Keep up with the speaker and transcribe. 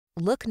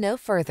Look no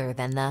further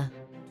than the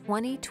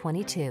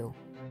 2022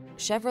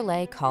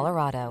 Chevrolet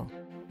Colorado.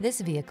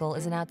 This vehicle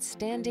is an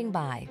outstanding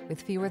buy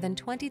with fewer than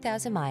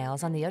 20,000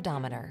 miles on the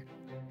odometer.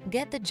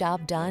 Get the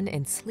job done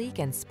in sleek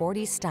and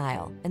sporty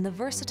style in the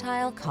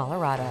versatile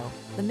Colorado,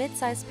 the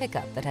midsize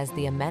pickup that has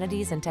the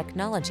amenities and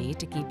technology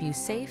to keep you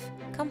safe,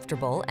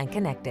 comfortable, and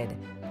connected.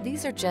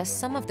 These are just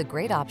some of the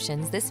great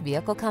options this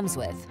vehicle comes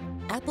with: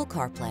 Apple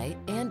CarPlay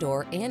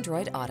and/or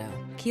Android Auto,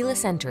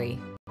 keyless entry,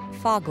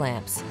 fog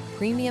lamps,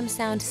 premium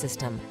sound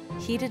system,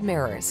 heated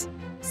mirrors,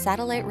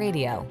 satellite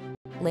radio,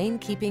 lane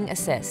keeping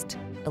assist,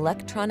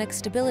 electronic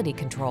stability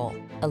control,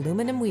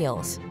 aluminum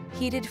wheels,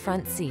 heated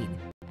front seat.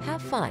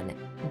 Have fun,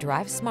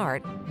 drive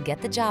smart,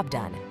 get the job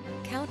done.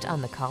 Count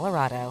on the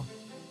Colorado.